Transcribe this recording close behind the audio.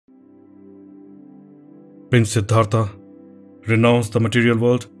Prince Siddhartha renounced the material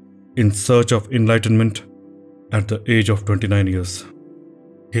world in search of enlightenment at the age of 29 years.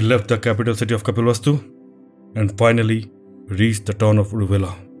 He left the capital city of Kapilvastu and finally reached the town of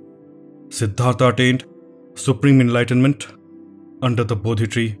Uruvela. Siddhartha attained supreme enlightenment under the Bodhi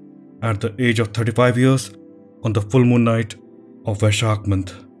tree at the age of 35 years on the full moon night of Vesak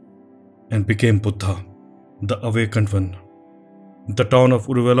month and became Buddha, the awakened one. The town of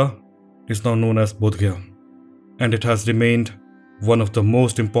Uruvela is now known as Bodhgaya, and it has remained one of the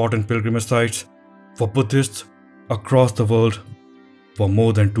most important pilgrimage sites for Buddhists across the world for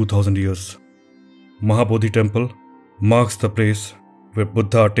more than 2000 years. Mahabodhi temple marks the place where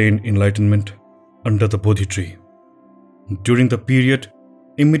Buddha attained enlightenment under the Bodhi tree. During the period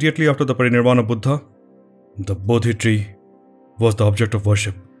immediately after the parinirvana Buddha, the Bodhi tree was the object of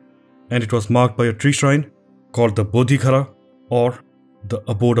worship, and it was marked by a tree shrine called the Bodhigaya or the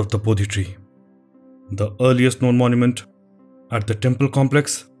abode of the Bodhi tree. The earliest known monument at the temple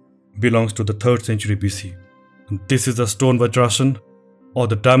complex belongs to the 3rd century BC. This is the stone Vajrasan or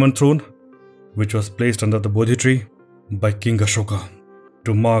the diamond throne, which was placed under the Bodhi tree by King Ashoka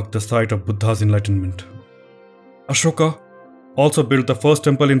to mark the site of Buddha's enlightenment. Ashoka also built the first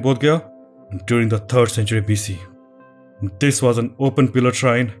temple in Bodhgaya during the 3rd century BC. This was an open pillar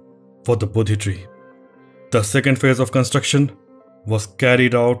shrine for the Bodhi tree. The second phase of construction was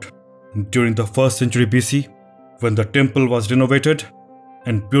carried out during the 1st century BC when the temple was renovated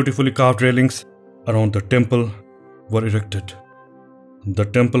and beautifully carved railings around the temple were erected. The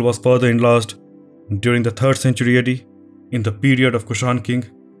temple was further enlarged during the 3rd century AD in the period of Kushan king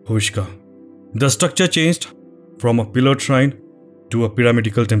Huvishka. The structure changed from a pillared shrine to a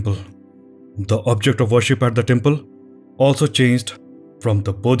pyramidical temple. The object of worship at the temple also changed from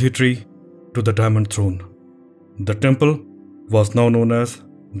the Bodhi tree to the diamond throne. The temple was now known as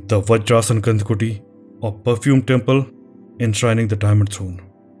the Vajrasan Gandhikuti or perfume temple enshrining the diamond throne.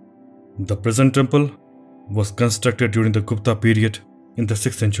 The present temple was constructed during the Gupta period in the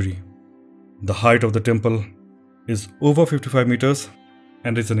 6th century. The height of the temple is over 55 meters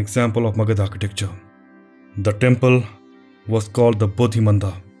and is an example of Magadha architecture. The temple was called the Bodhi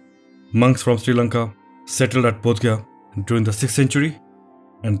Manda. Monks from Sri Lanka settled at Bodhgaya during the 6th century,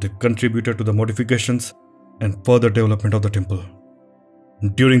 and they contributed to the modifications and further development of the temple.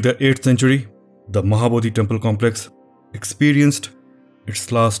 During the 8th century, the Mahabodhi temple complex experienced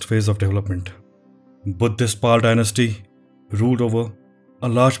its last phase of development. Buddhist Pal dynasty ruled over a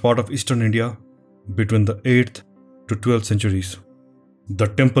large part of eastern India between the 8th to 12th centuries. The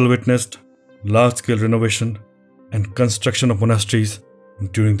temple witnessed large-scale renovation and construction of monasteries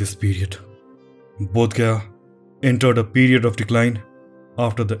during this period. Bodhgaya entered a period of decline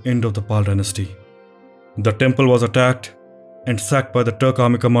after the end of the Pal dynasty. The temple was attacked and sacked by the Turk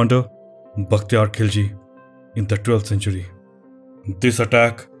army commander Bakhtiyar Khilji in the 12th century. This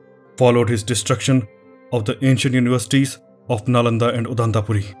attack followed his destruction of the ancient universities of Nalanda and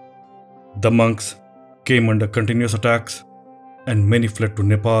Udandapuri. The monks came under continuous attacks and many fled to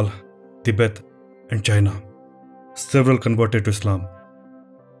Nepal, Tibet and China. Several converted to Islam.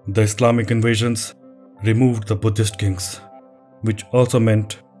 The Islamic invasions removed the Buddhist kings, which also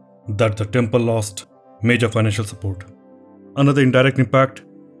meant that the temple lost major financial support. Another indirect impact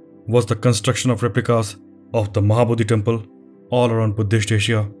was the construction of replicas of the Mahabodhi temple all around Buddhist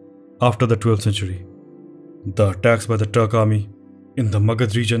Asia after the 12th century. The attacks by the Turk army in the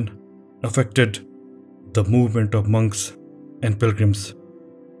Magad region affected the movement of monks and pilgrims.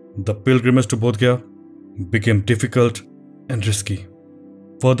 The pilgrimage to Bodhgaya became difficult and risky.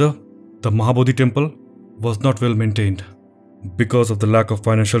 Further, the Mahabodhi temple was not well maintained because of the lack of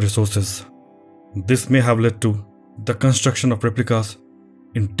financial resources. This may have led to the construction of replicas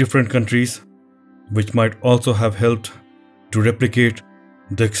in different countries, which might also have helped to replicate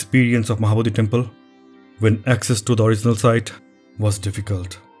the experience of Mahabodhi temple when access to the original site was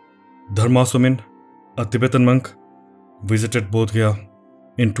difficult. Dharmasomin, a Tibetan monk, visited Bodhgaya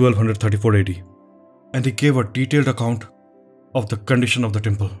in 1234 AD, and he gave a detailed account of the condition of the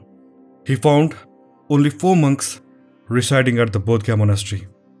temple. He found only 4 monks residing at the Bodhgaya monastery,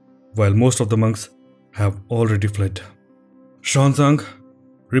 while most of the monks have already fled. Xuanzang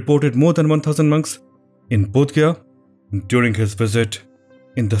reported more than 1000 monks in Bodhgaya during his visit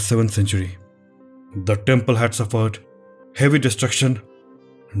in the 7th century. The temple had suffered heavy destruction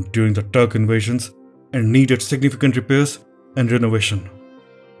during the Turk invasions and needed significant repairs and renovation.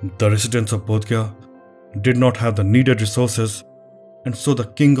 The residents of Bodhgaya did not have the needed resources, and so the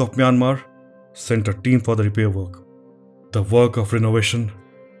king of Myanmar sent a team for the repair work. The work of renovation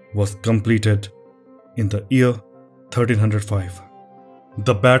was completed in the year 1305.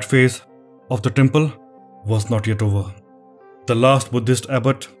 The bad phase of the temple was not yet over. The last Buddhist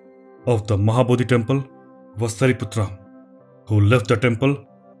abbot of the Mahabodhi temple was Sariputra, who left the temple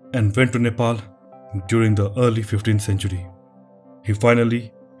and went to Nepal during the early 15th century. He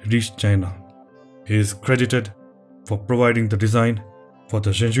finally reached China. He is credited for providing the design for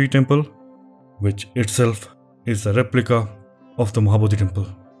the Zhenjui temple, which itself is a replica of the Mahabodhi temple.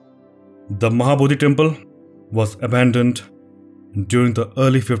 The Mahabodhi temple was abandoned during the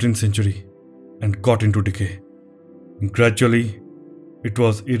early 15th century and got into decay. Gradually, it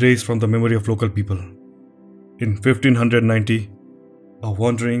was erased from the memory of local people. In 1590, a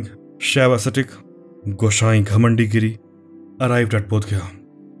wandering Shaiva ascetic, Gosai Ghamandi Giri, arrived at Bodhgaya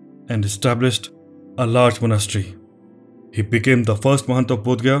and established a large monastery. He became the first Mahant of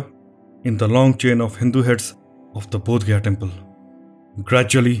Bodhgaya in the long chain of Hindu heads of the Bodhgaya temple.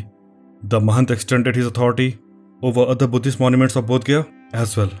 Gradually, the Mahant extended his authority over other Buddhist monuments of Bodhgaya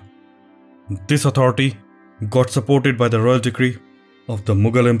as well. This authority got supported by the royal decree of the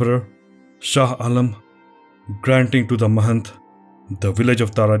Mughal Emperor Shah Alam, granting to the Mahant the village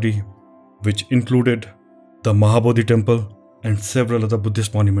of Taradi, which included the Mahabodhi temple and several other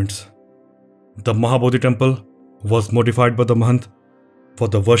Buddhist monuments. The Mahabodhi temple was modified by the Mahant for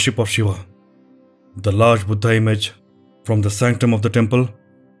the worship of Shiva. The large Buddha image from the sanctum of the temple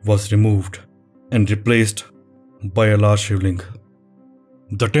was removed and replaced by a large Shivling.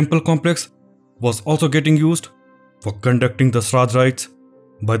 The temple complex was also getting used for conducting the Shraddha rites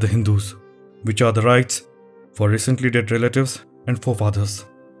by the Hindus, which are the rites for recently dead relatives and forefathers.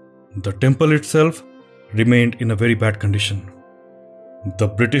 The temple itself remained in a very bad condition. The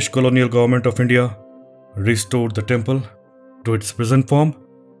British colonial government of India restored the temple to its present form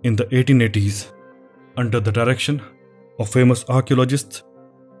in the 1880s under the direction of famous archaeologists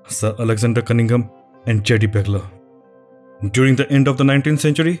Sir Alexander Cunningham and J.D. Begler. During the end of the 19th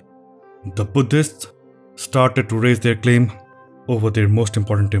century, the Buddhists started to raise their claim over their most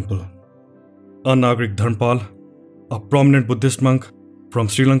important temple. Anagrik Dharmpal, a prominent Buddhist monk from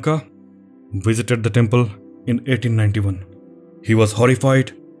Sri Lanka, visited the temple in 1891. He was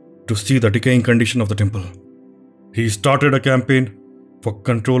horrified to see the decaying condition of the temple. He started a campaign for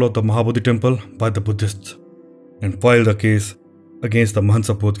control of the Mahabodhi temple by the Buddhists and filed a case against the Mahants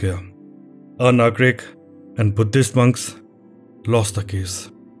of Bodhgaya. Anagrik and Buddhist monks lost the case,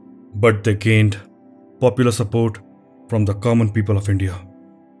 but they gained popular support from the common people of India.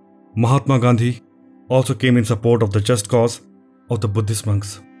 Mahatma Gandhi also came in support of the just cause of the Buddhist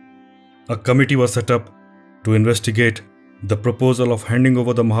monks. A committee was set up to investigate the proposal of handing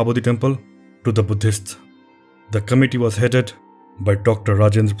over the Mahabodhi temple to the Buddhists. The committee was headed by Dr.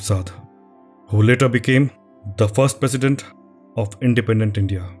 Rajendra Prasad, who later became the first president of independent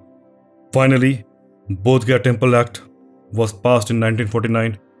India. Finally, Bodhgaya Temple Act was passed in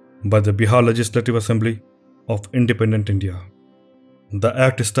 1949 by the Bihar Legislative Assembly of Independent India. The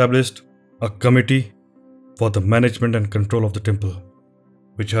act established a committee for the management and control of the temple,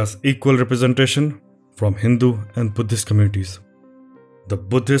 which has equal representation from Hindu and Buddhist communities. The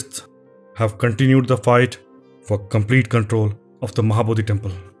Buddhists have continued the fight for complete control of the Mahabodhi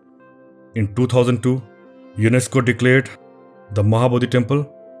temple. In 2002, UNESCO declared the Mahabodhi temple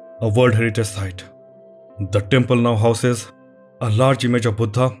a World Heritage Site. The temple now houses a large image of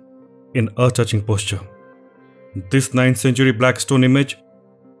Buddha in earth-touching posture. This 9th century black stone image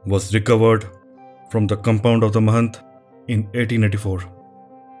was recovered from the compound of the Mahant in 1884.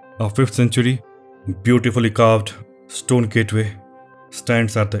 A 5th century beautifully carved stone gateway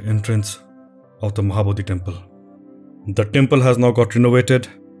stands at the entrance of the Mahabodhi temple. The temple has now got renovated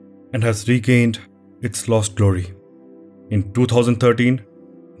and has regained its lost glory. In 2013,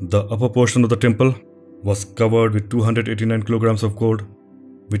 the upper portion of the temple was covered with 289 kilograms of gold,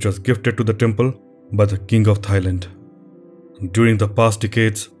 which was gifted to the temple by the King of Thailand. During the past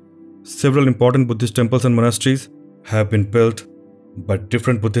decades, several important Buddhist temples and monasteries have been built by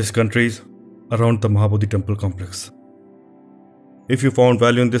different Buddhist countries around the Mahabodhi temple complex. If you found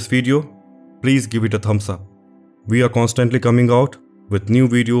value in this video, please give it a thumbs up. We are constantly coming out with new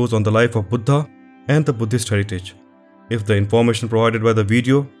videos on the life of Buddha and the Buddhist heritage. If the information provided by the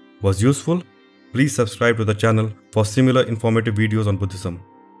video was useful, please subscribe to the channel for similar informative videos on Buddhism.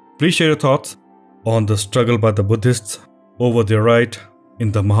 Please share your thoughts on the struggle by the Buddhists over their right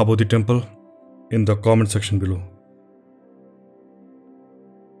in the Mahabodhi temple in the comment section below.